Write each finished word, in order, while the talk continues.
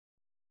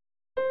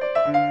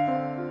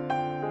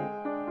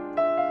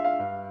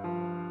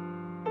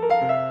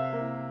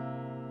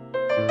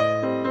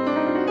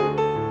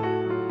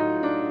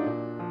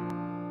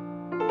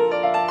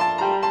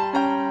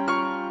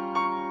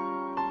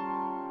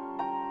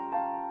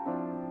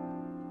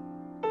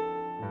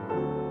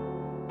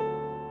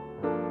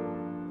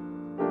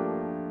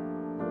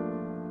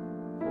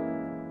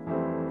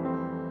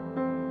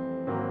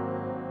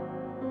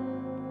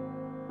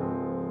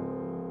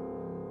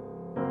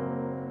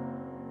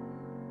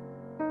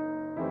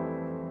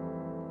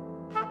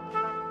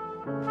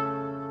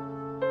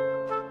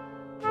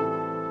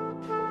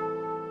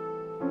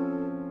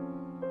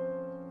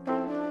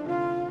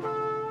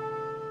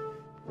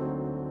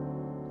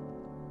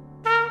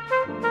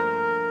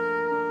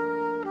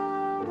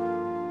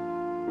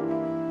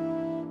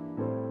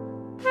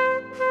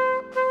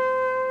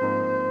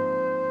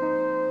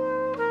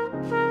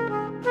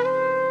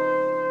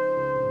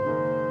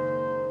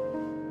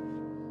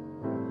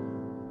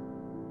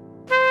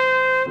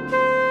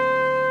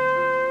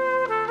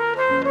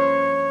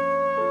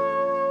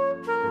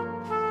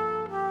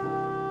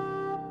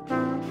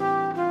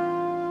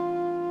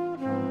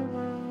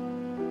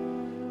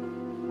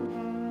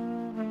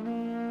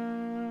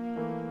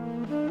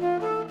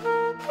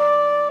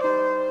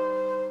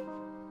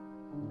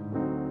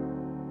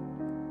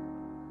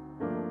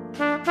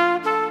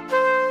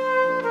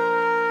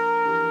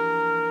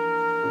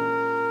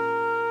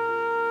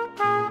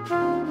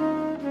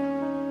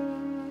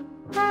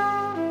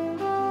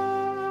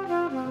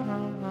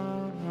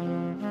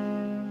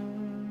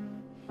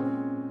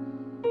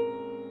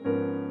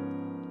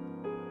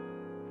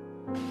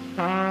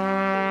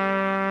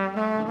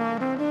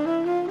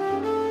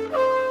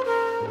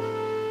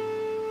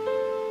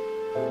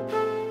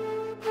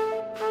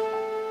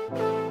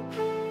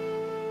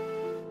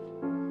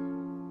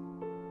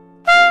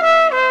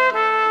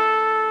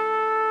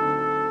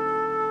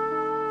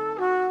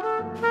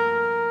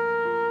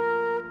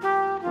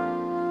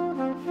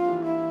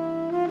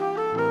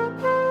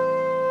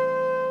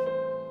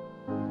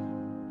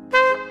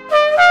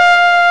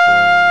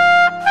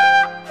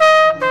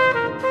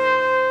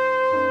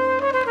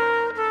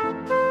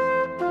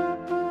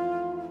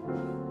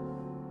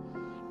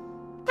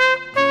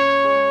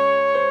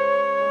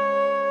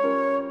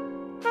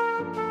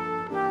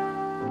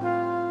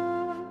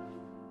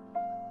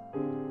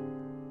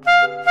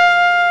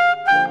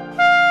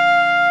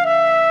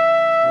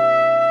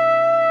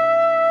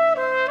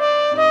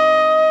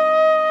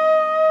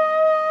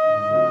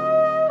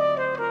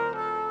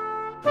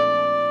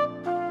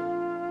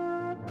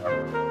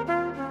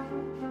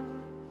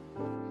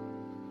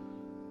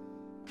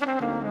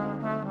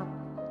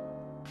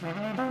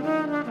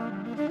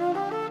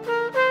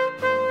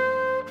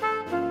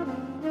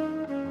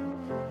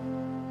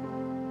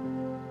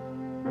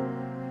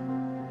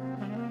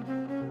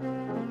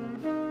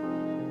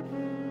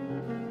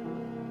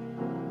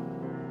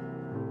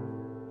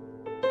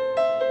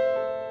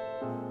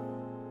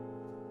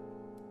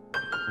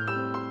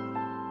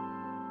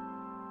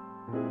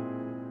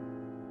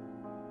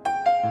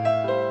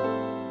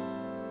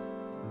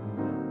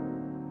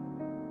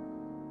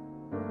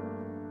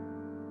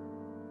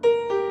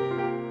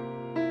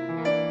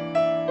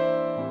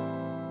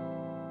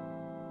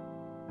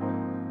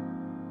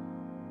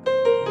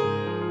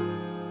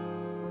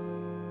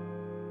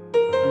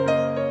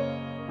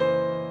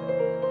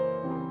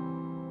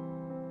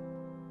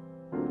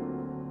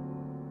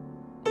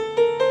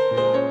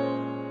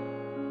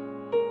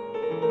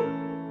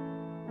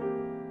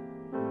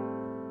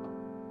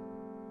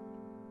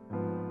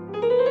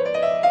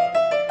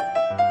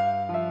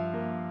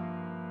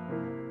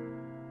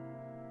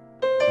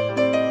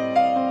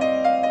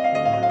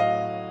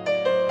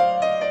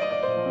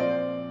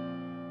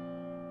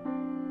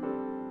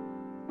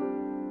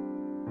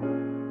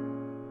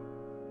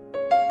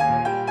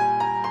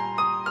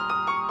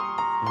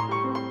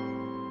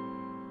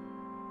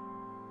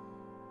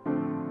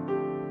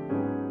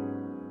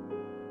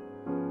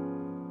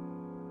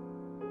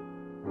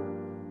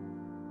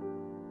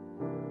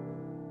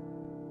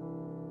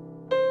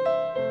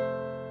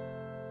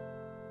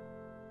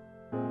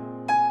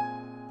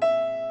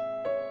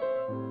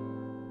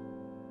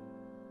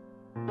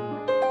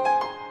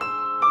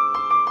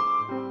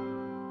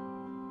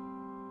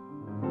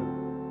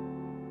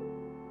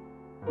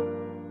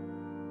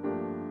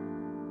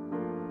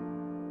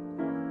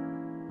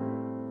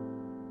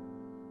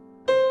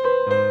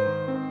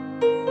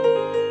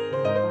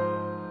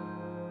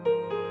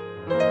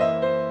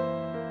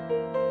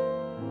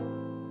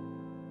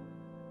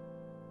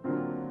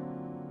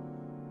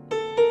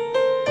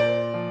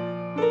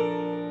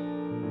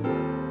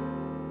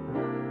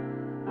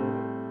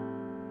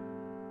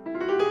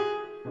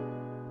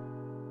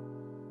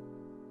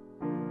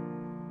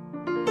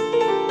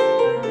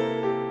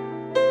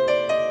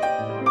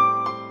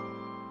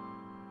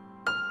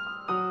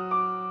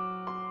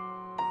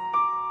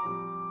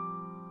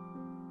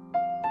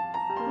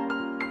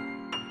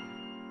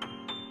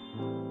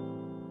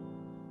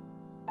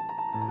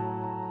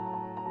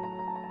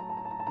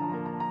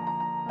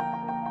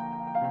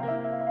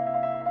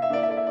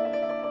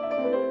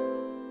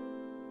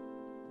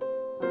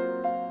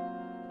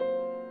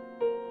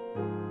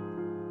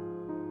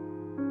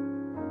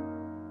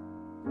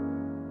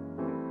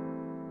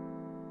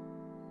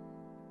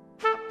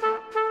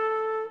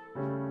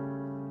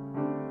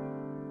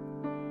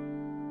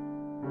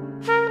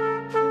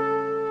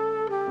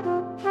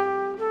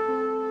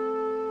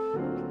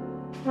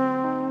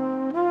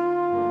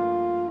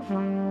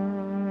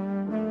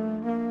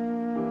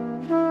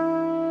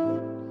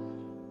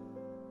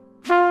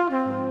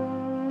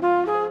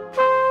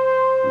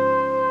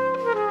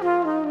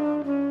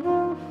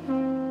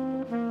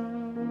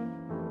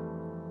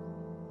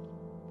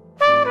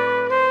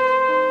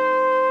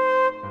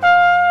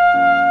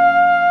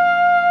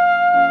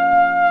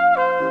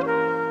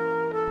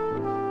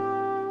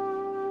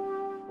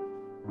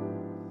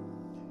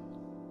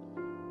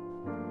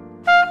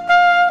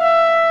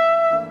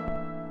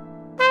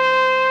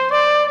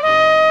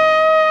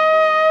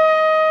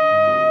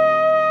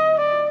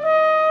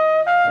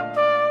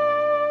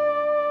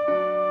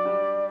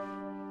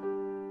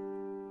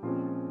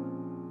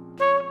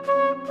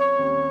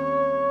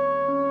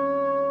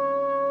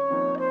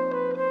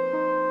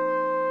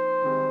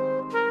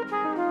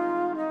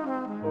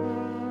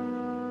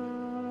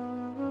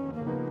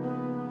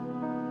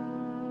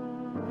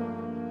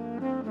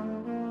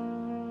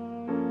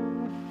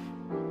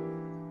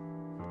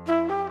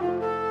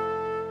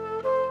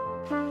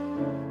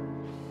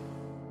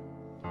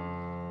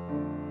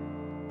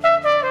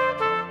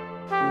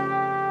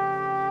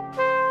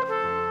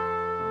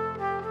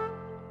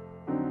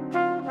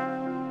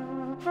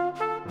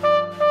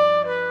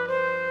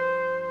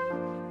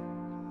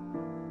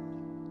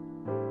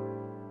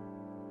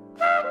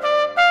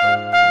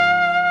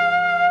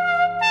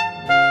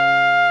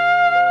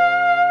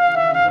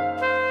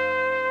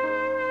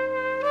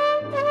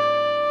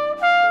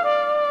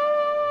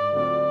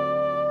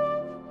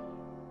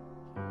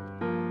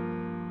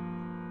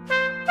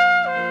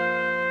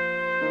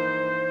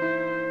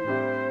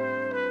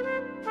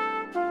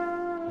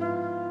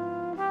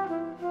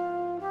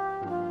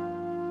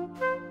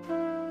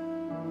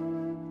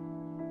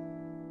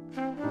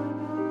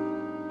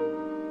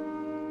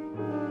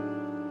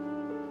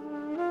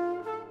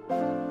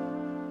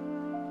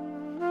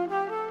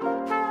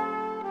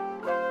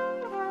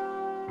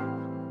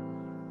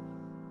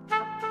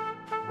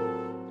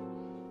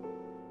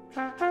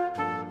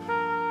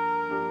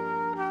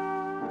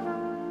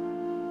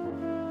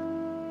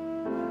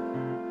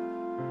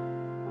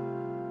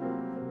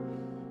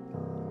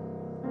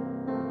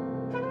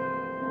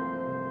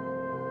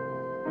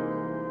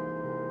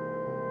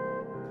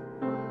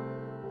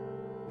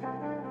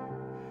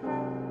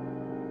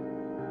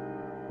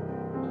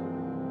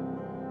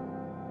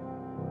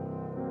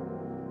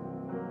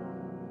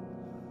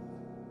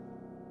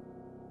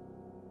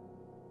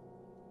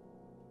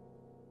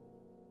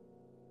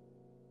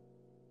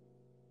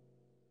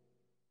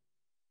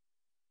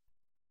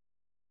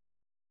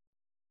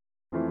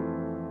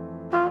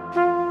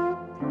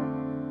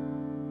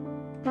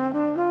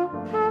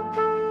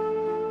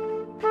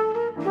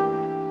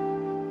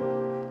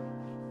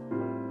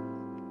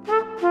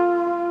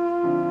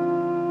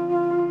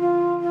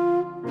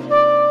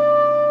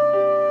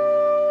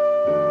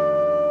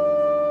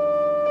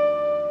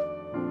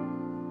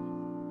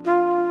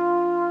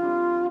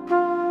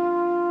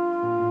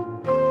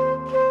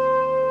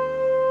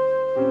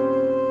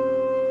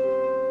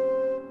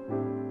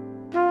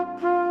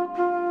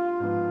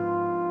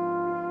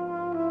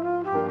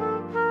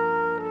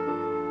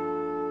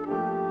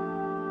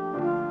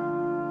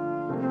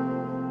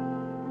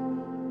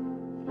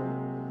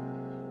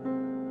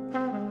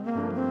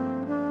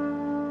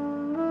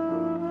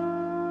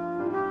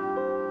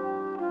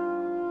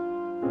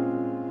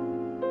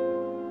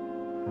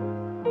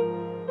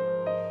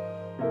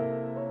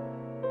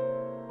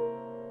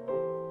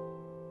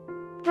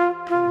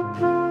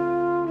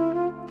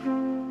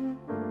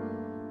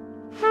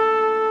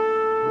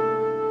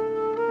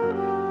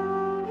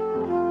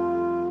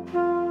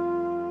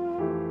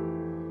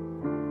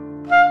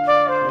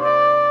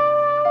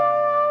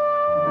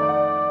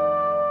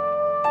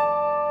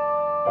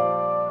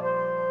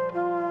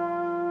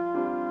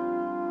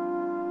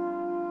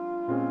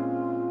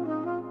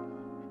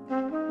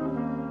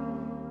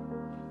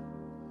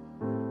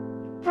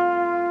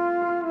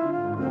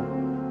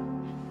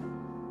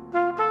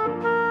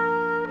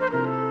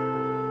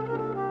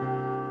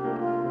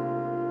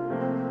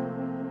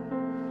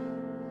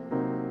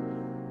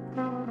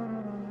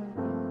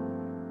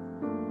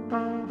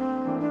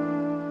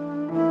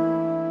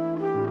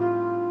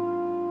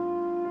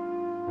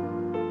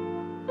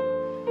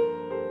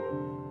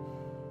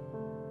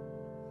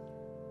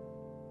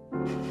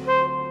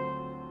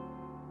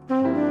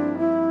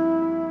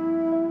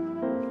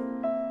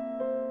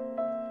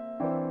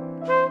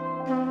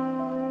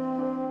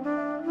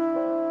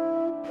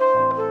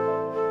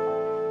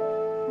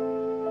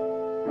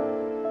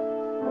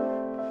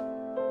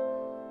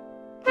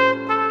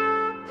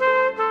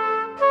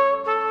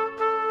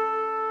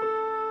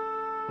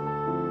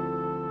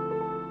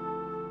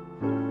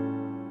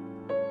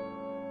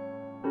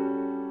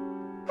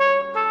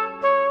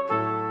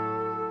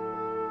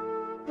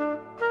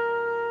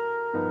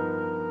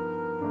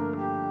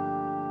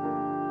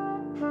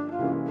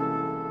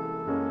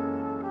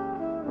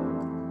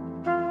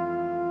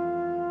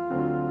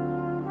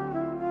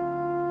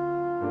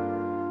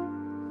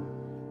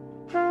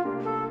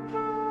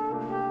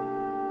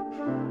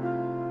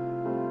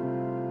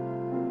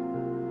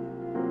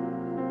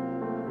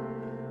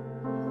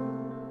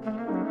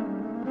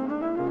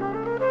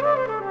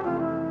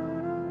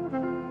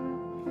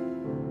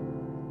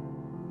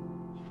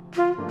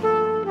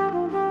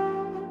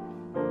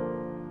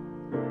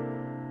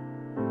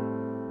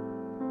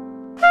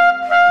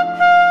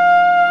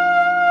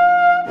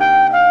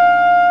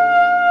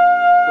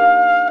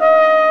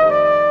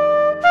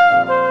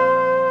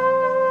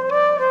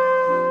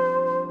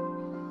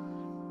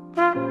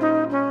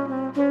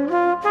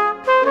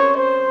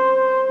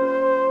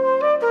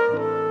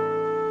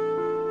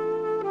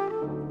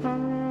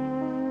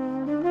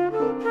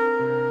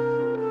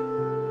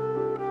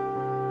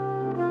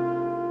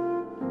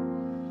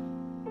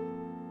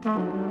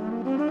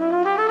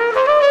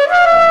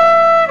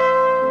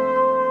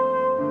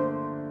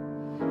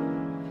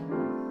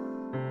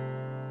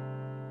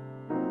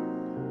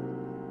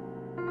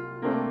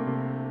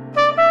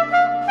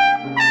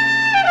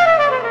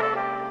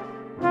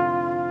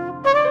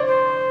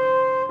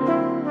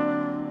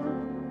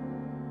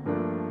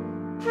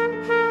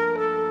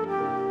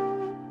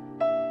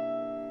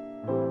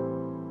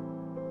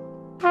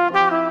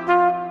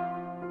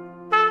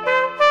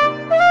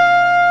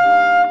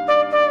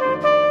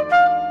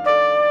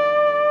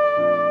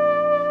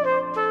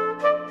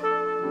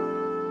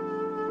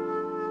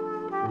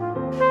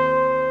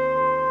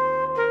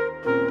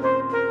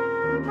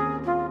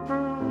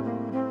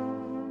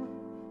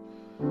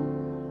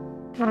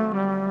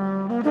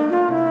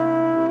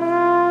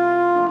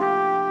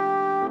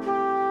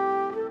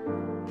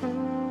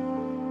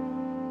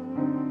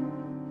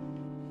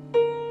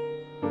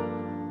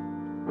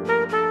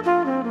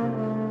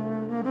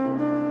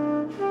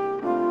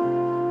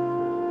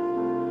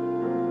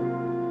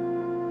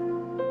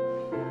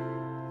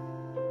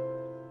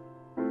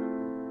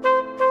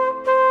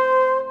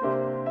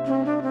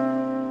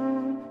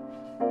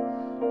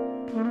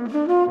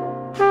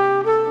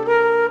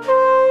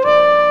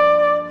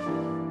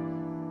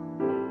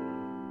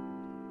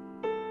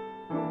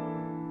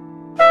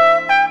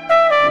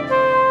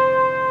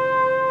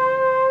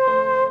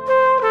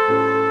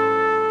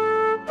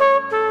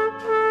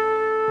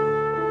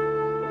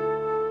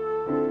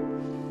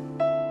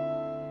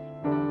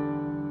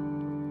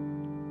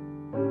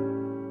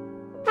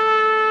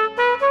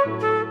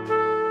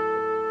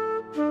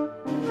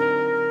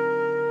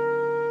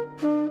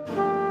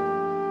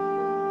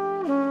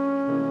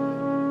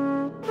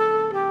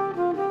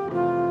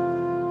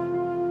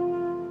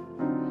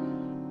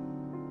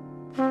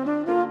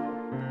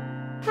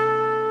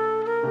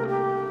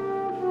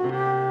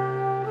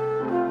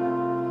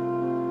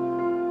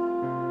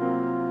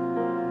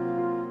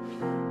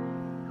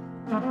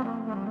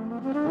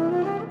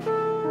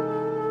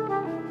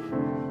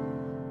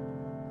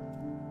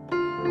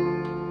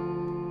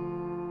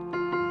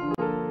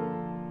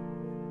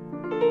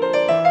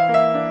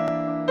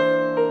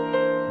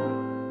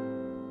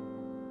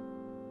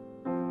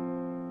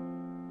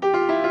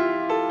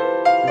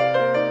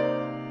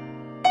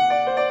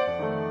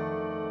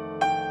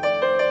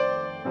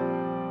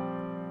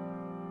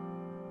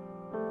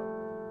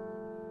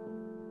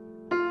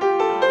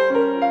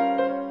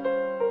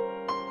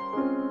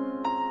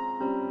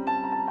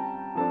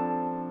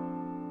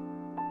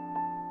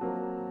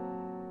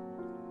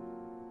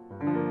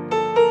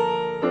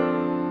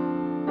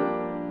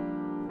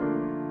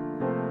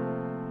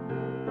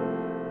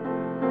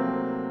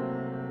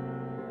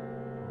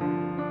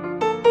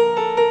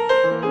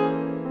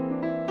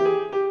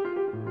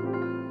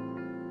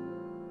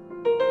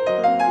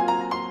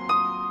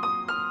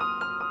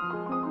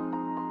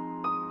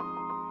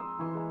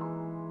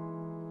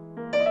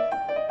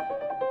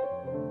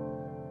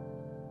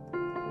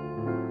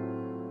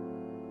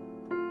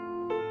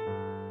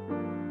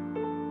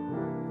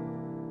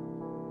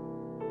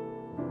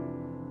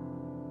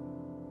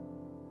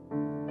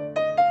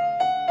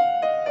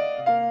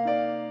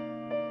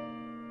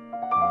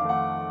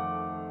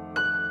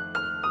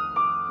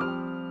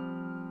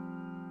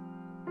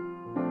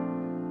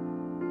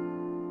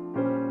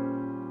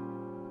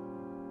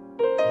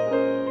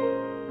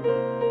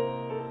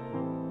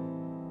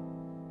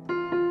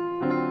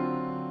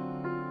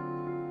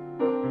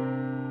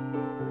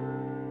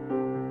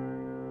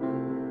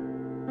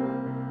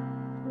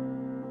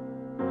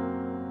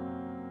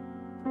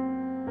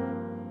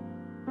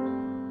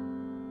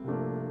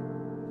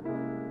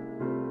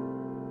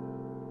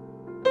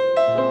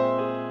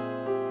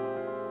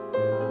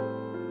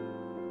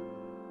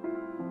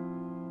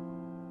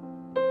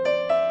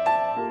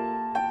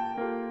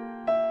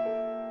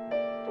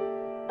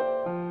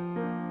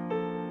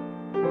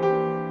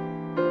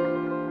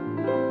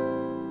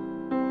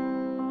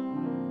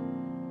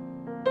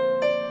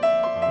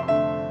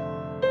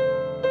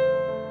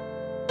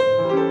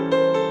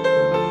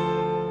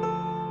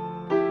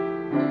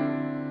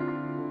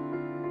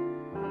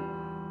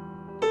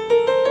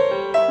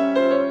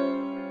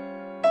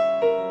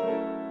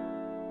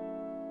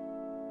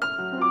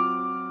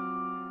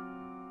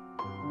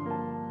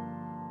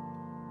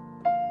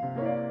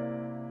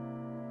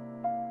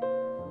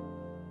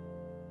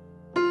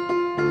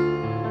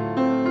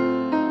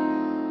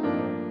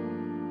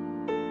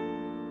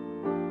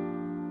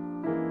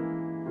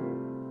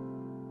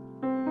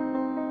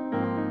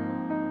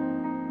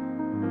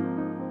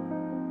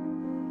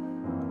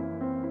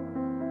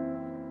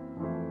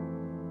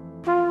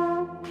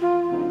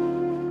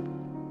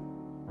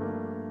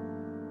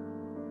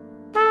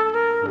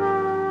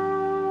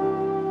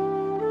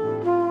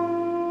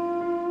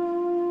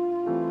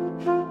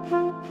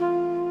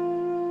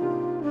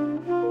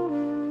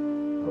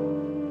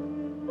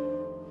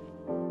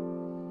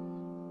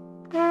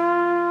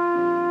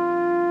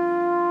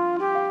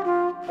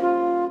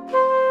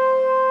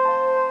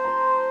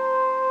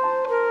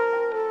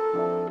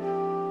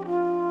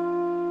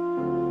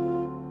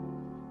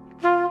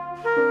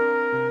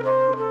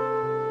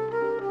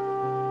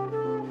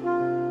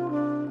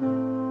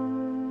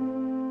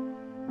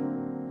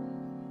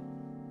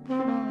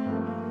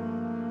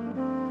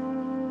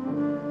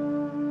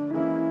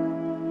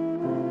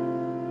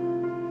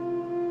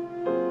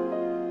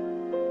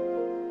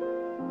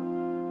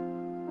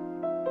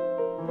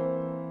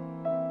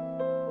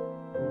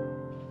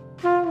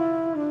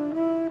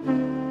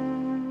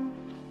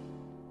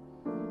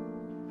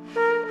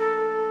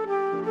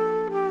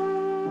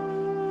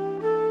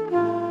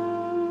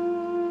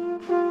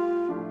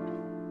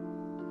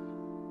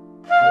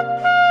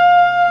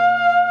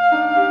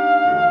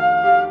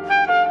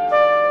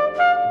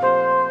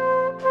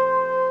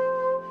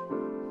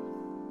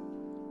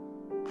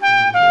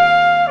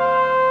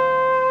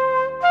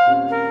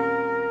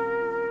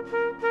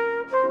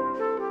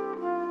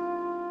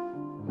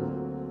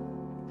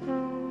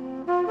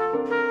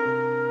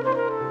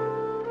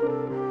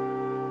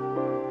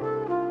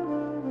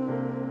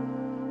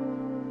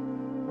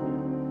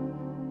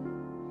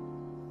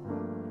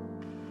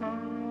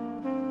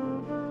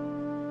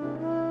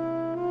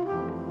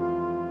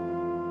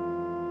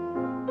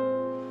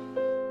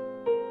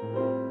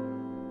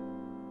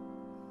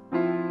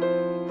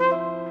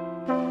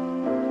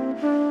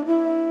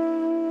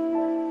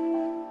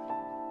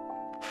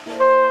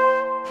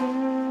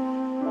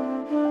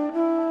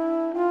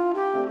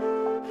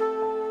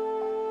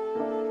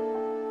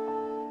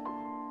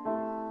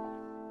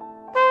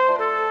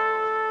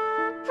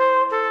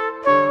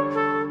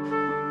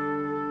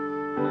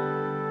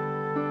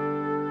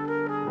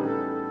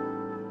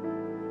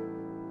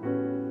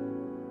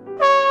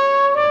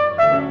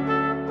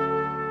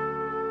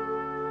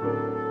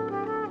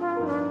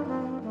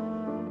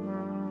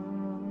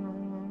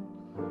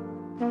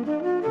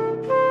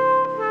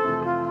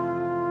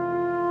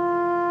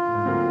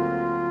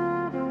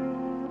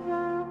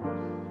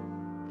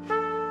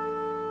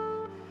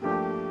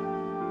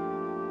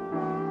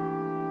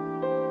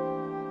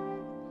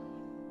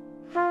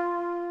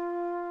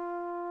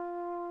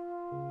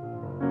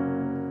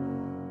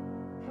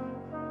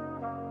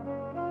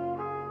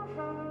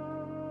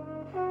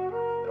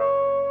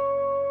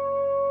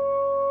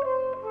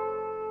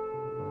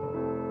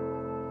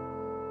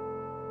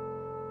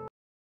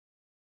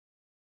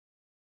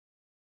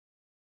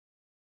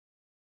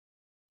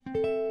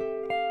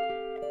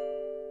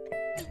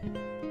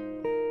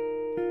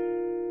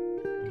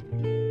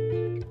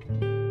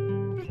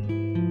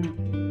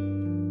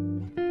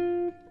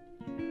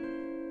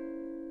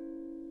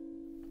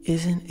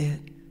Isn't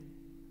it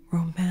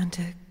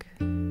romantic?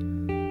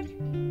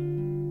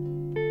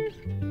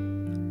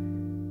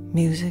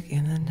 Music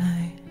in the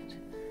night,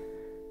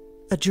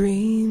 a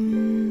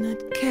dream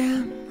that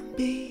can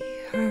be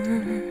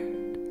heard.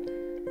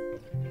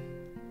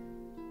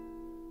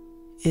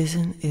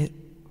 Isn't it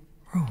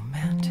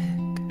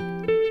romantic?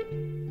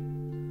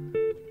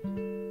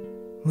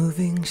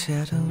 Moving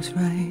shadows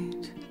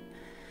right,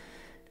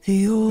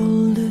 the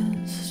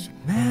oldest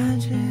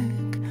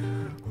magic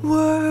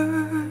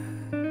word.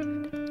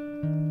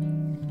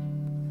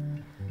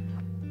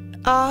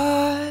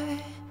 I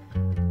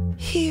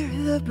hear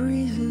the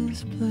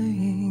breezes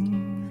playing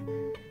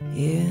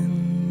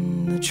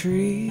in the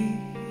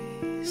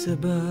trees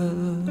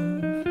above,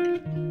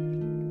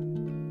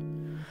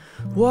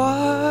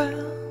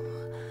 while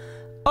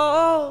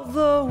all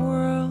the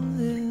world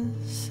is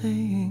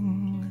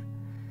saying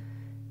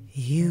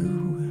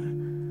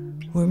you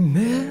were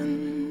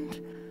meant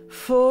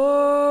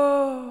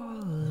for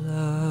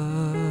love.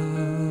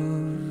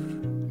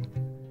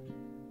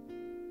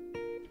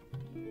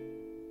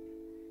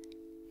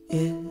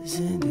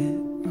 Isn't it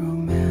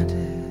romantic?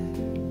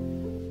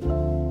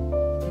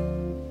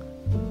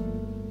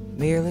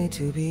 Merely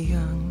to be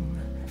young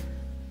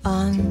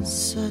on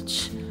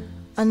such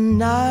a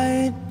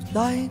night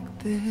like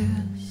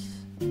this.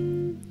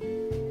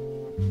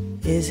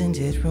 Isn't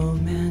it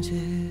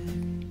romantic?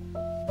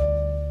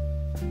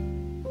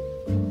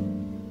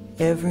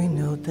 Every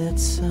note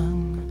that's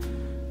sung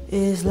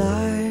is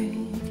like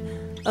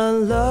a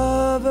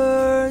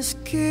lover's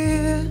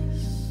kiss.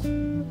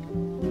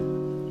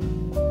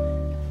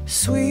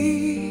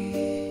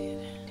 Sweet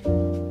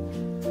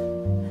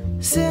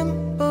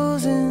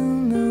symbols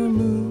in the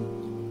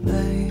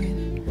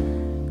moonlight.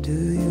 Do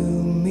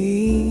you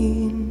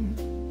mean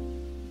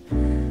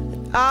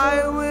that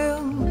I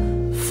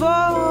will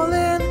fall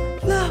in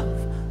love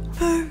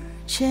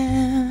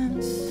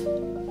perchance?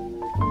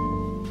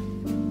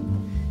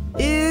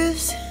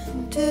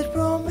 Isn't it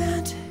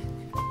romantic?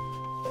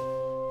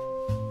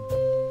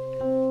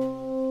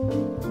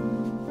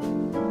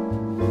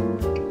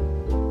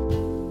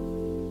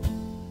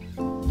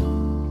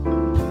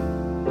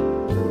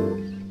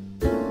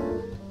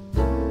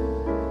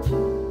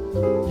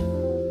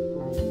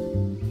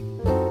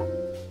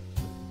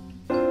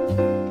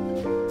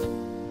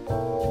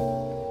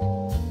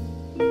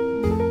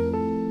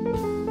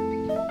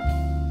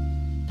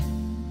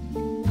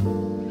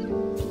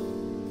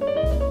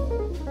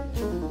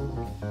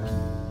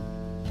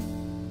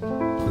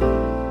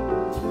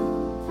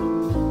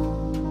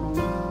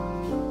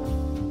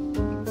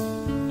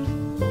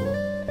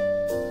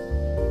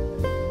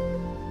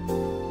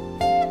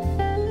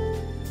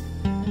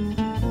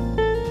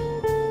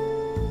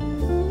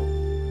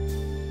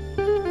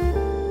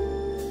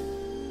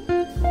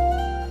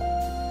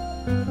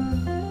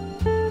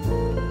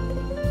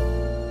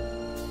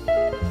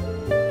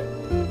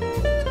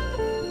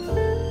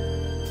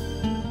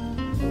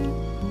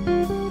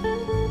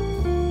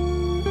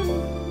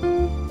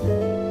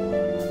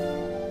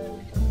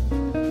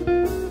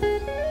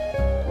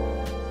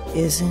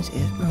 Isn't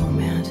it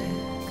romantic?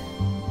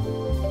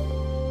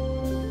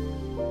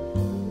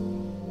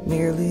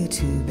 Merely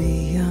to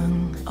be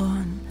young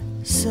on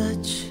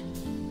such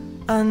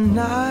a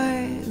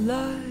night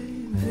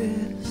like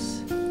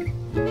this.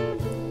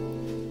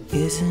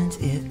 Isn't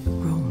it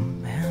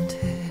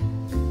romantic?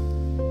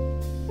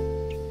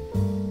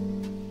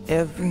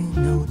 Every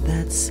note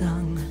that's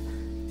sung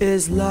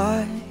is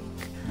like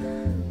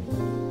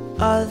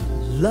a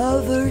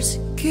lover's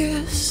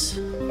kiss.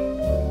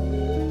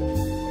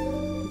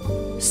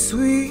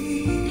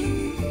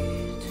 Sweet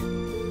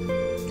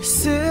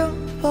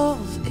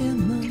symbols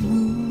in the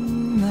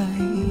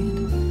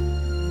moonlight.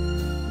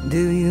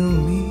 Do you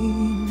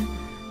mean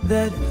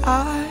that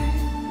I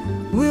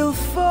will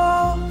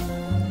fall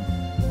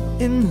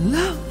in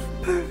love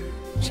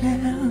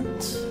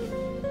perchance?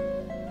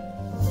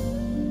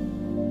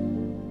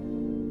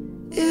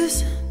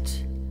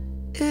 Isn't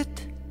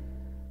it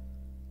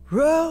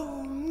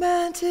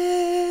romantic?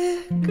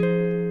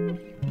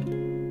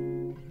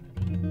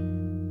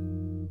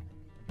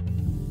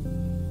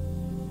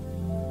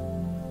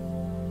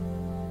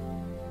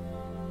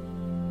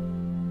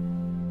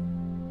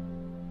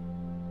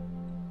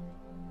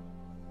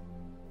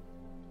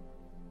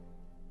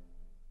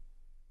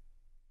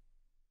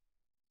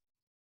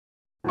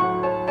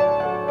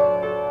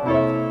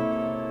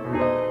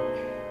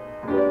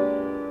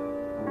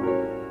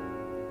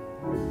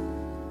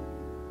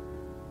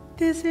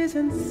 This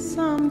isn't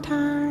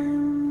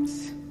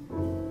sometimes,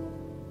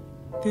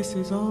 this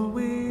is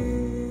always.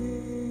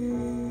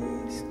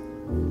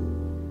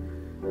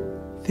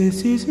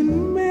 This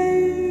isn't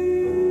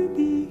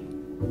maybe,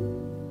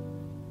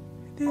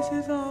 this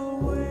is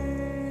always.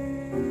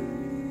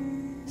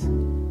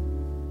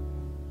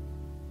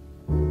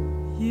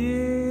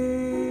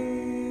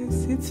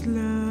 Yes, it's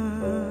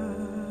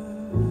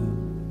love,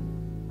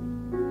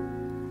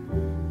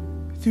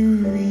 the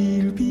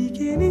real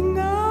beginning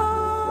of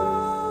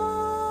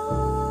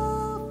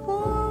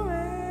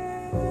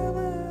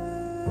forever.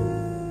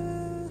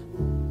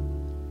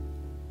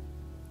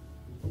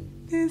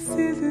 This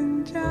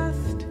isn't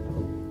just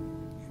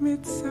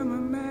midsummer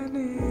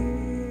madness,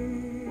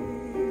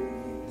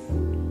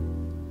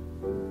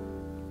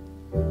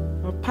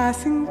 a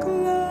passing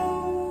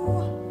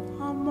glow,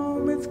 a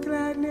moment's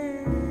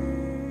gladness.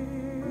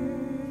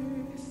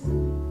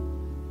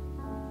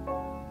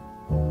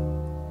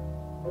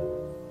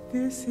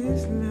 This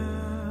is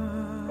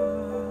love.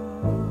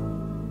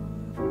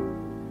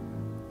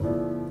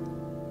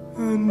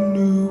 I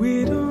knew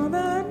it on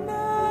the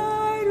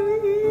night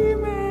we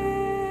met.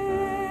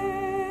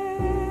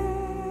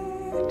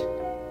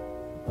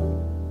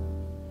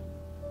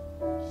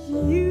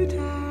 You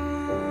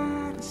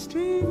tied a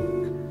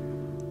string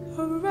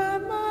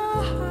around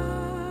my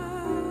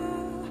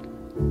heart.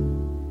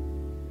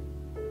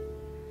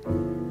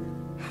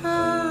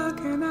 How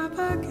can I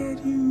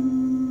forget you?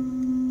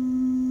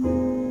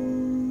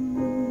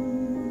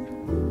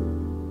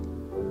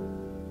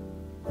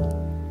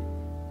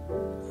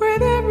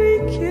 With every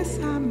kiss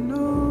I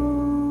know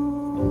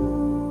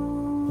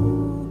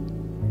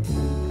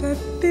that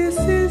this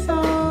is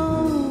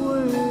our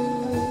world.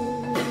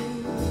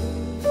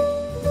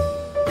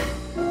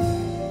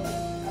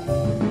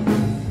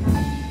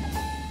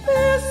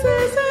 This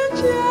isn't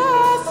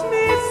just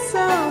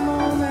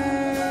midsummer madness.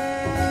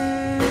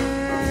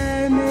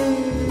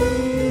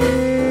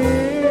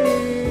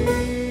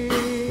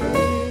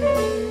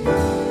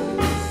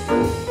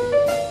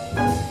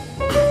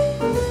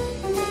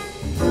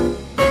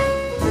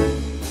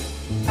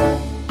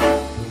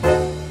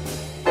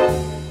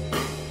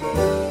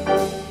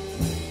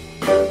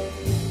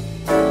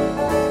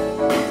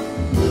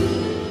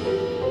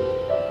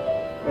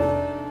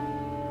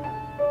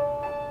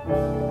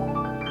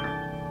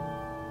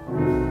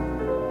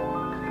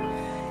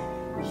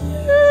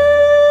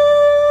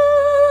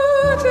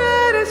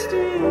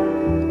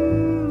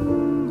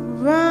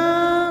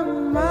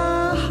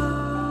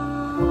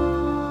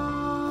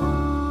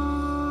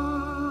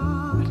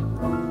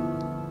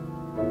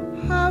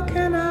 How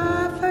can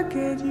I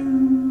forget you?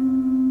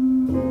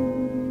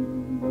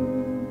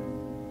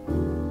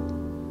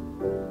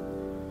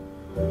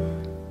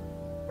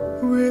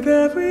 With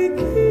every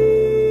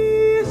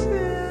kiss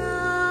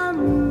I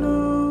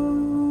know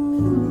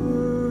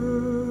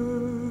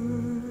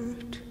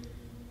that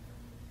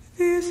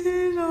this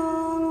is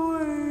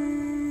always.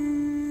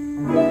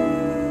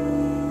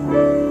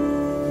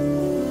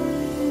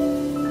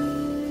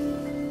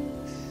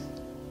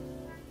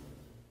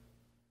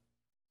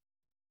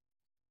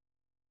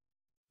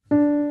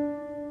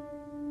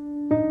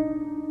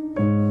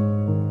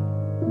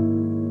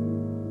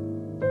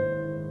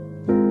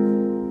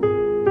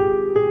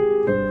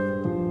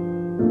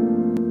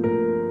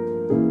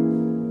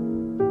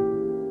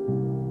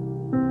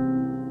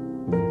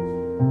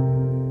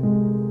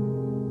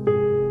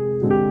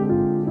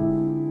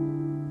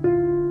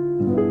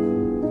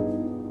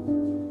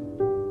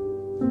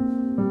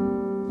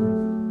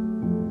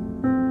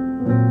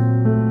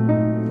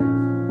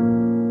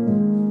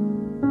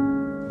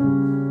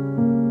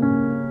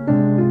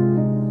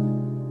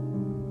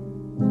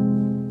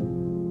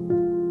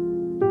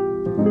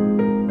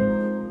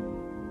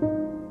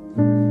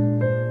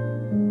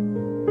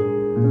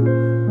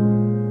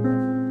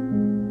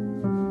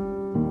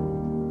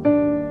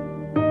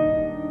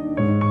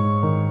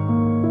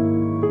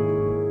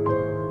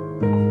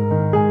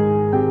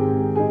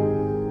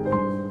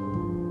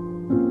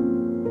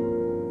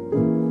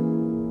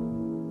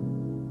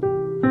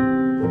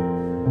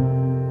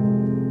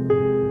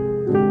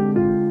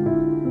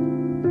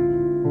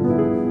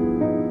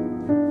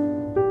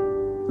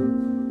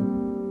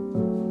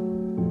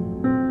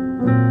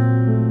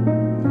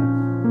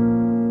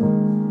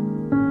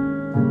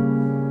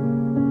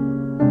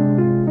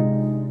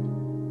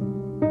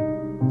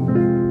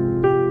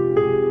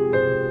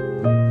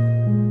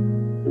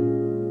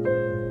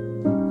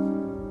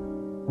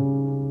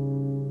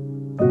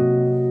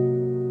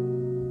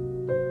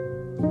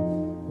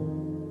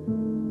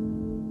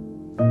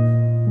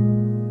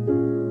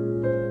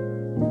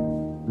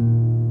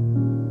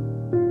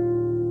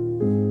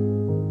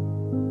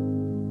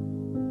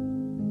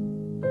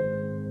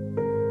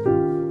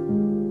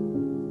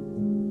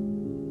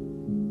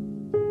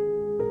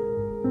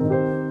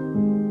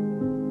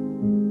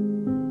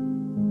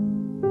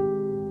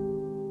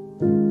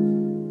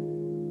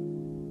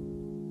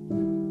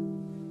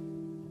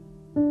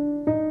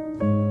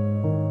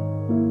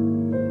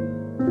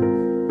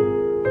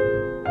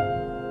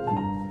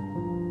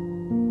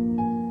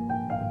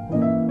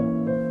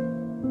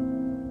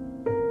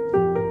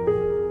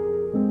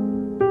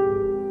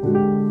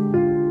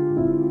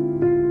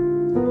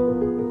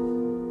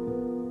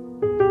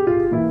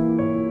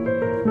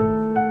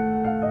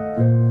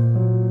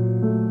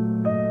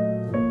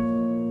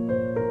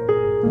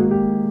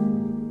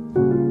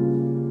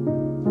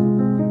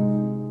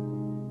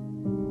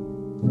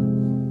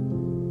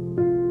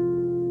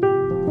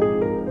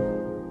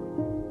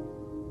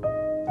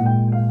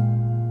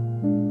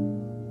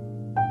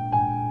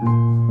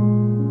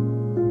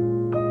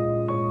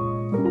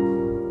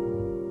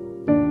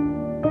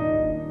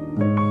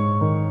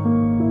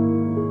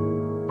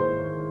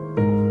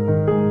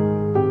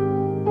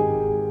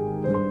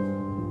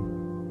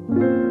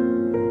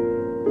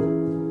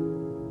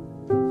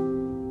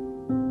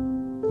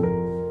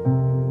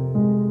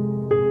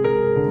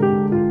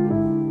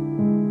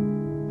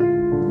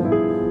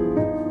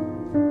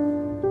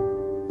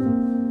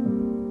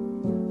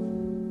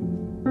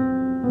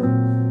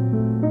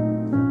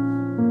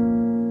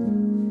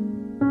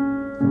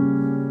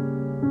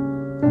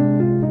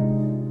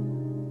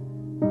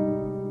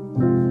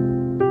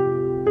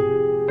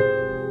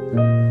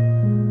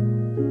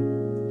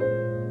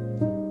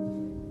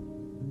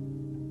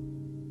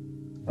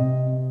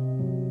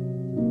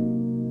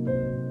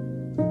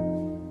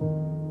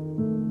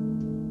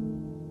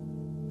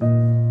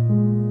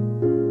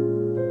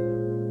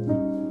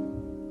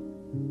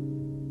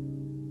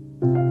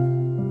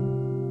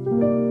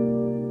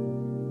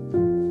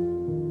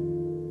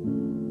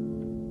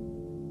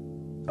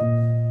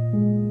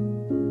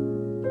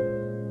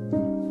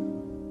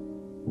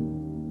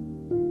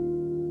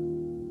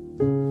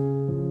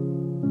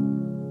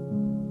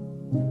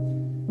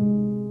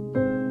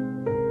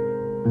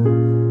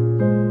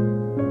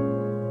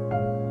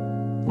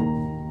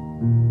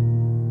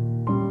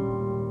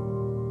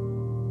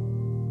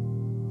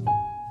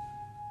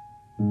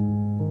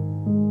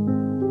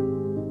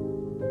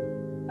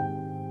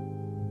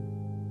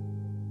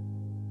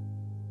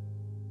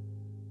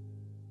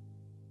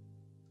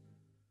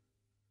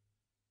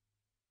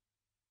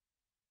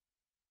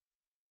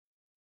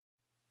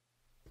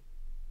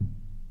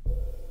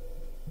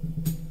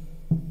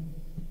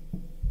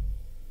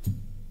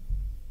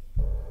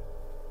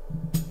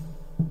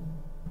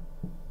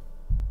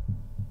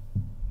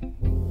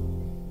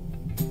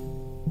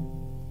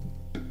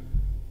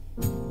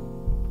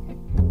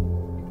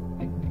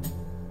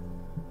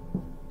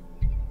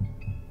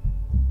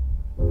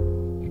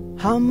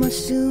 How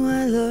much do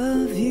I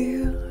love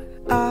you?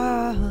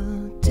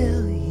 I'll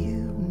tell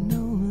you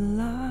no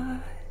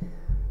lie.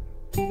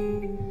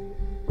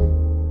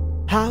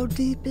 How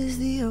deep is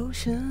the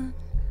ocean?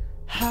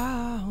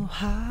 How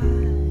high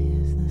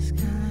is the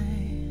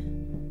sky?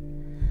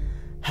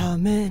 How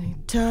many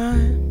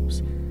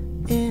times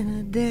in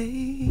a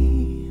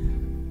day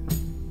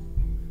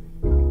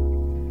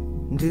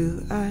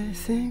do I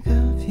think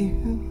of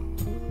you?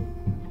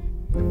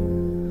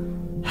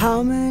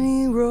 How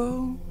many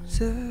roses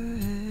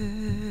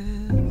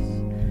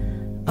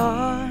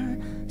are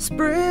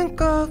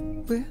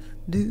sprinkled with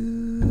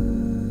dew?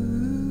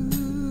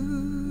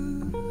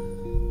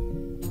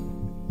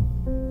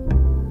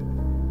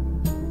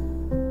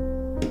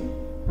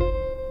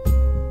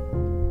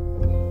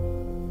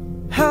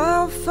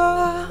 How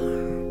far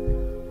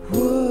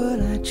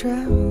would I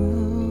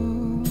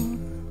travel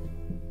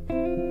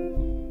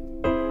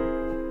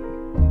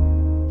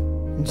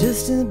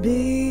just to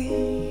be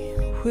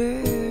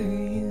where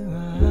you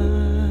are?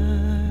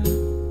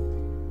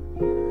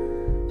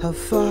 How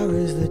far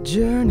is the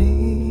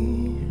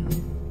journey?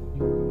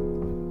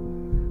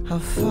 How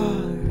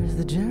far is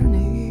the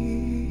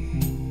journey?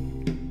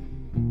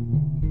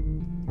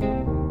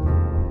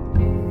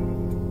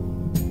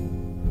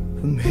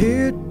 From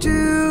here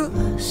to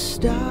a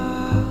star.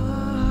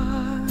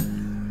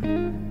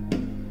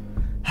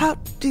 How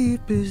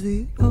deep is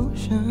the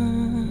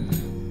ocean?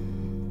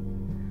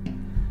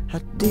 How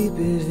deep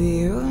is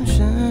the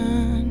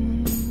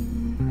ocean?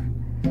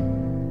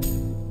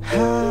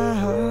 How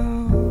high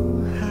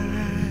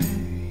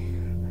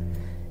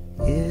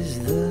is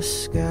the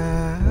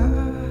sky?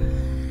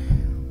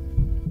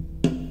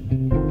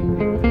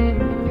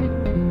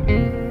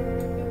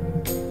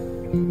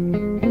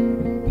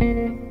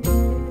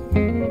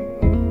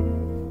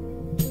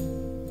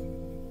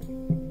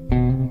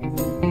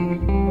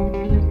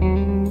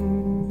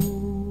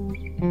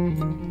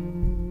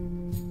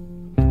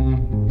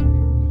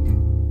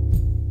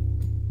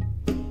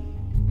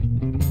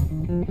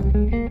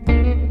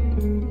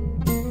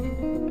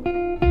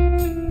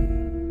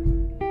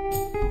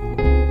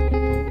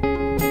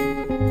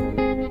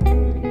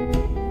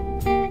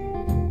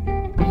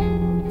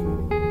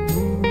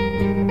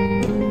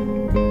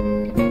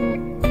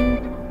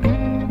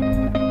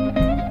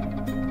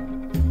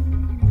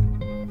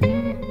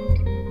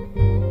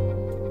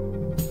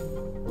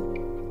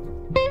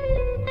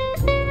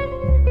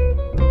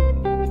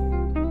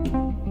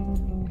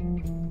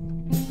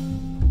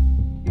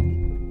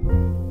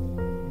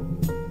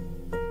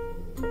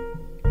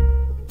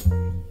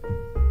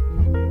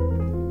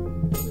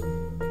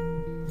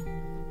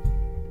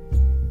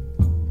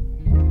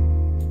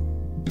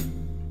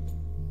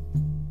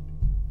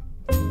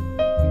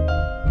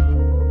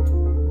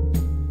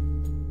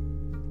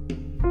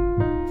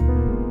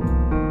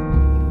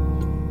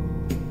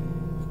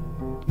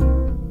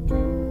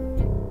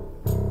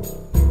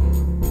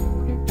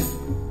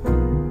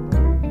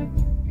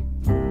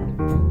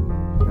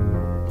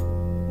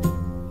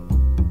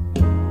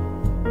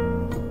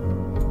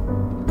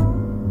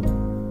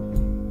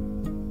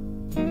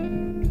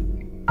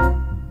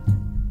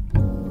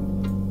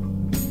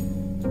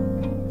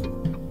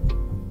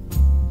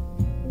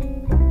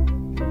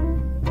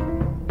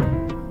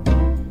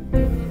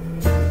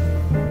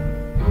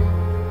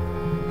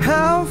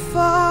 How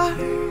far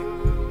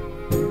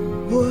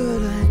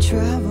would I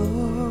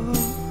travel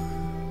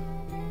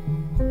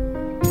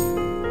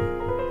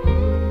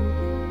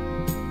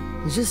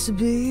just to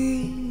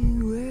be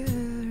where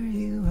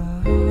you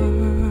are?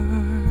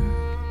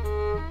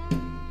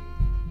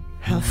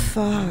 How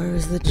far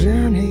is the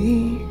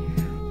journey?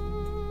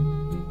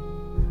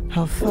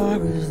 How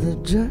far is the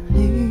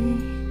journey?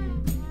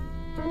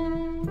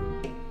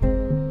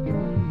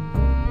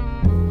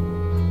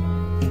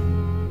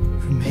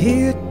 From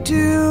here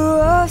to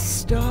a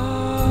star.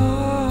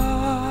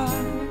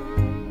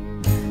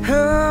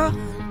 How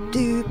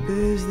deep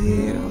is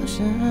the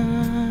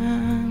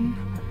ocean?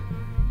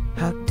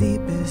 How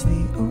deep is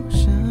the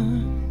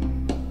ocean?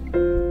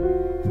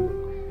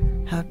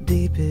 How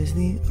deep is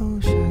the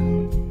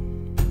ocean?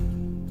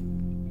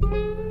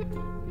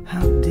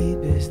 How deep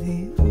is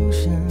the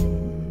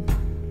ocean?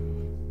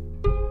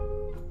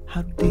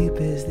 How deep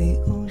is the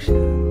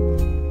ocean?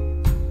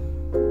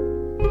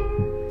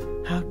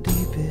 How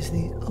deep is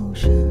the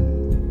ocean?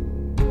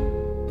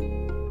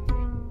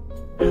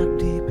 How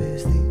deep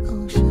is the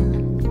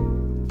ocean?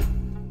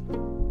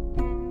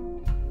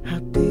 How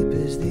deep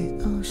is the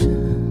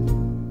ocean?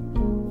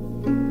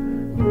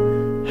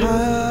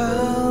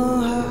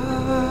 How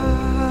high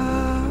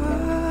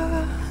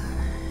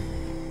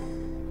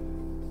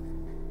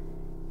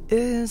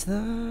is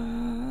the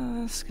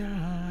sky?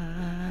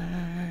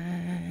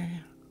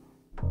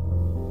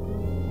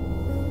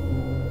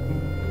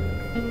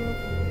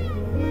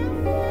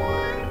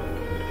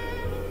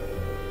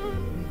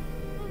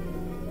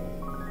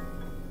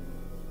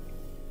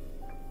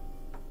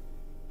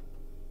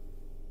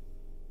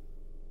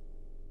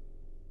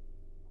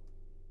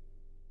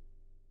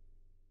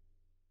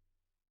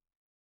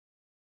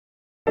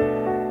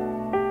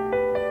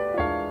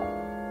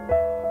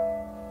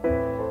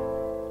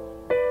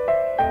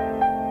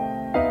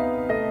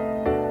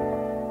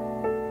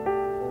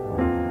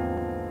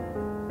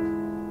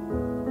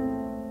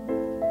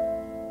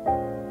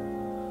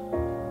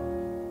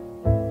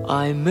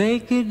 I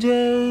make a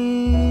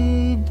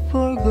date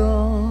for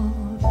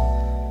golf,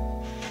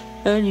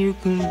 and you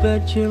can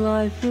bet your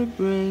life it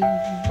rains.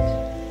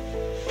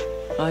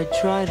 I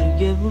try to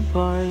give a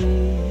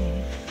party,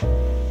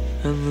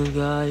 and the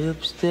guy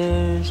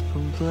upstairs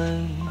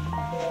complains.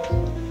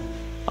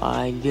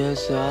 I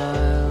guess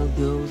I'll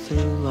go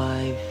through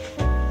life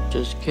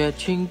just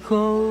catching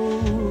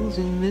colds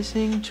and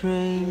missing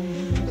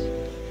trains.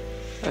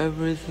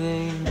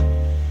 Everything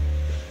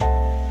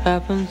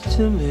happens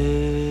to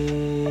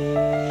me.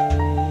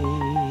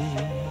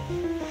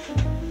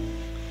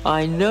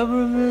 I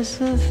never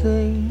miss a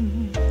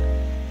thing.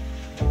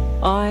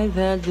 I've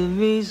had the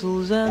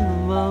measles and the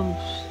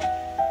mumps,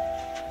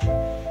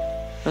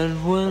 and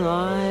when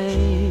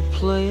I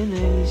play an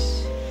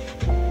ace,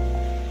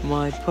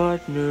 my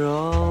partner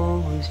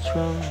always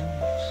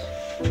trumps.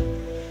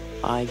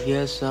 I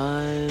guess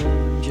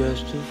I'm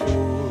just a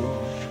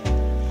fool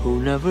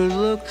who never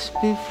looks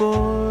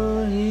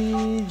before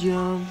he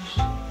jumps.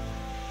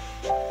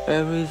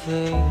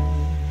 Everything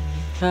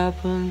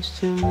happens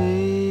to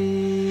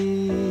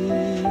me.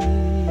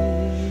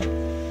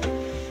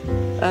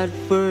 At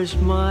first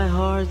my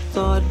heart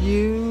thought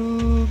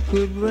you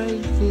could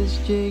break this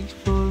jigs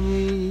for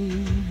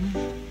me,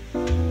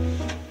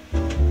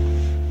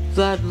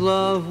 that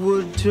love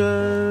would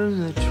turn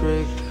the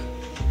trick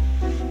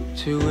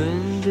to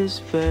end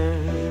despair.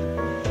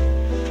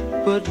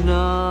 But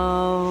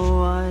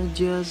now I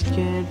just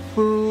can't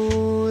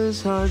fool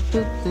his heart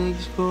that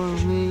thinks for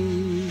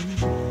me.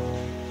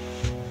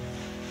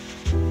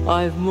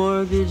 I've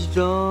mortgaged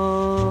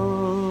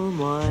all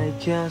my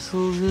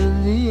castles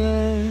in the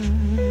air.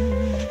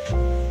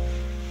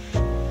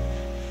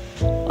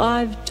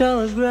 I've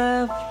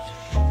telegraphed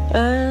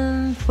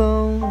and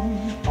phoned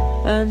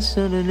and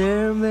sent an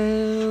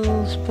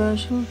airmail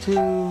special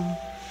too.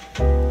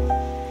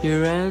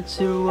 Your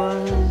answer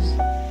was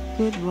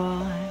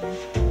goodbye,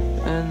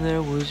 and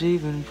there was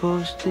even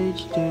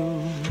postage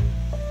due.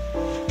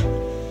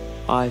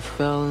 I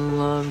fell in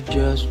love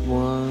just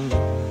once,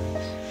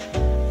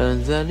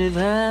 and then it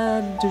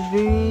had to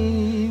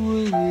be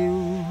with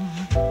you.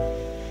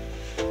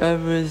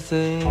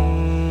 Everything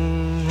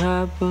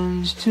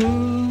happens to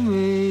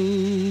me.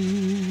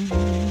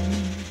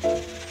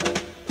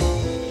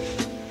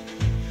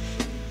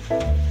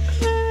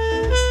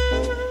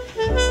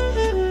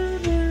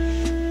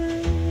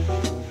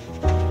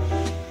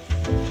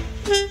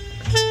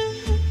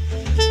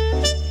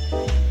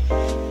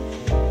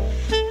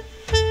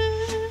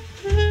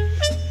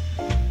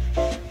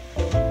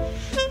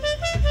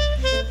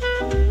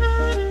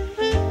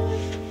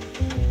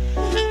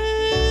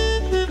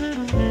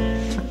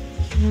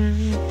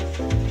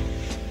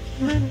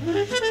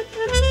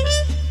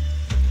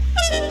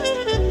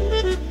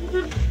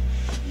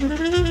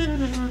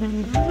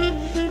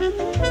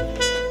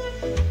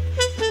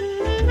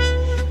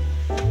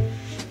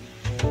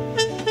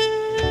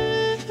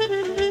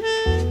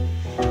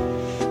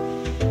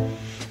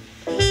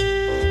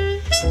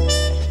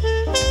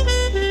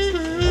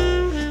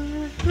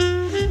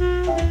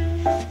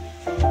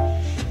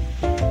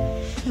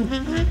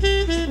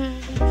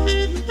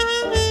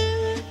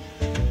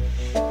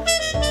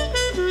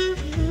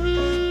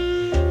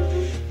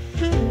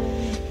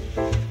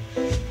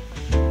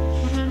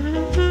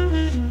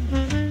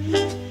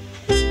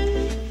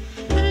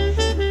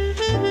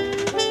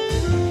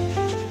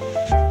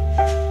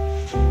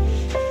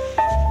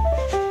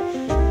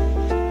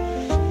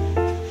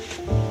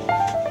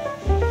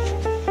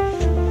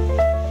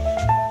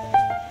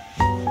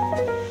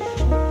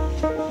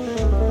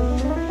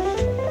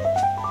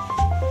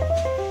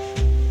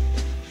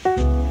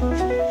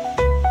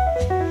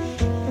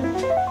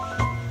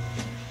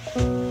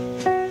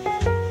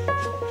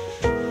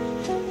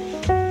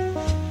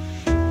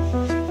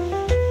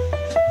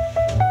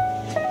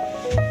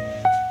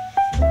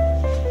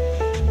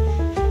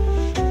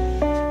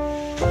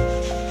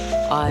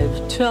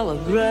 I've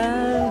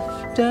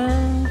telegraphed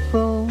and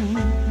phoned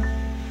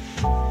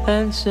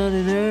and sent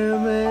an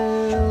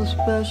airmail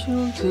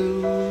special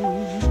too.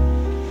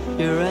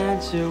 Your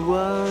answer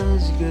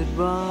was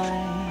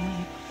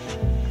goodbye,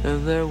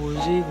 and there was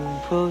even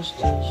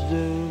postage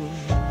due.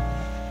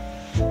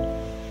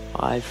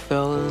 I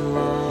fell in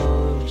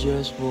love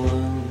just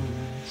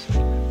once,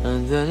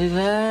 and then it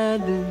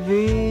had to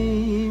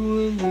be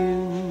with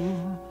you.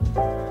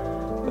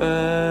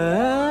 Everything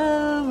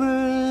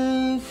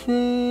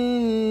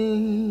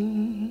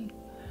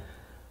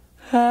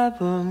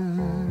happens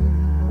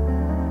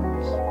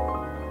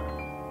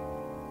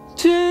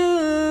to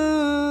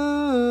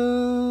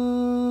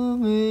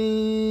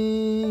me.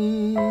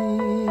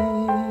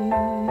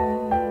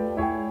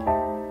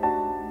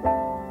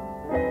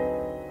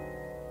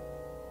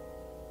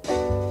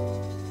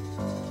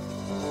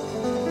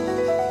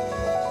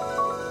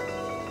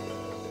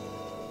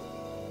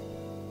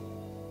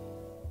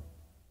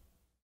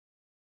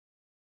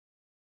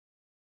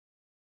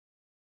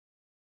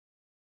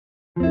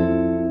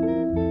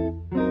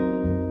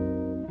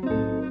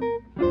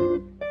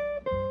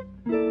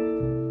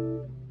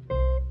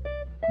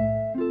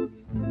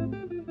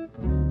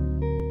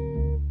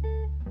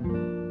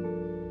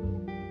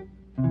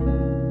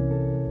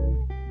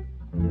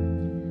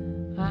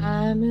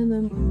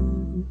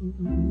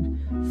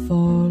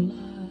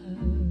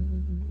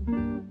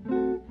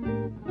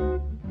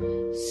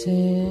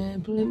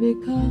 simply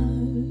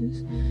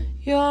because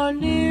you're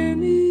near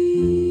me,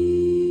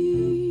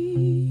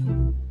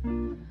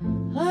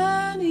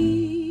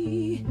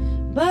 honey.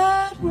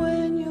 But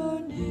when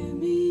you're near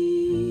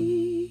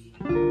me,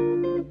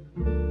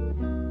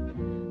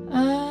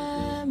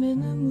 I'm in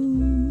the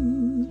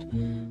mood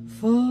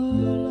for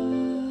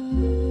love.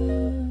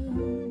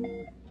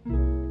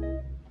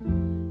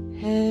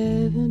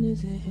 Heaven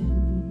is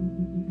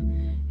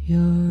in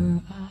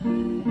your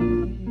eyes,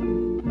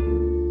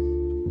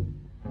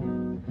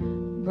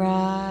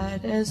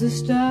 bright as the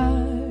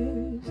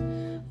stars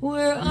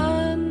we're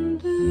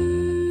under.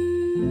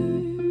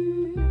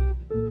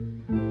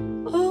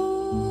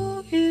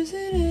 Oh, is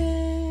it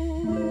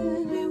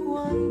any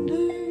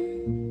wonder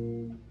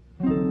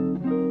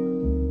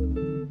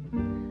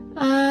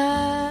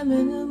I'm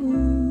in the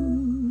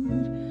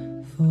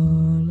mood for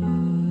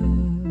love?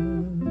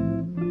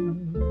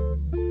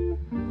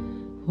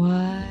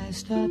 Why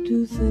stop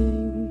to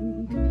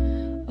think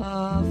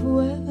of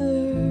whether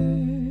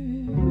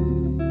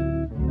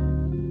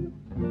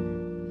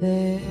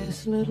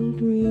this little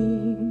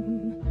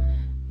dream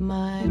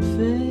might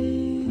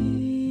fade?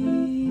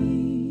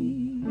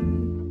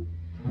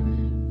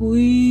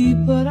 We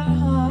put our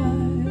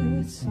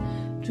hearts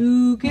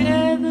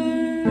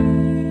together.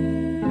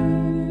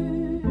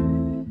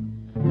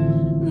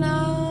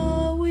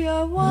 Now we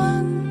are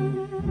one.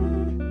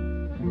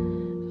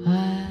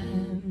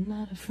 I'm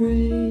not afraid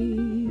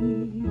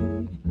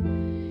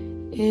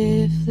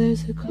if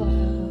there's a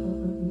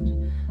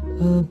cloud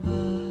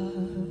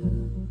above,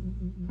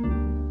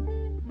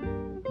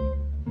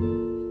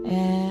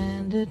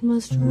 and it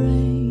must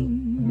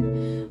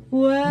rain.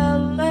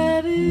 Well,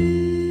 let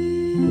it.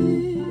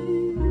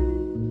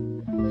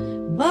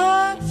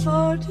 But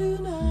for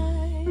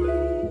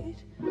tonight,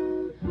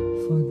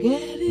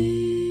 forget it.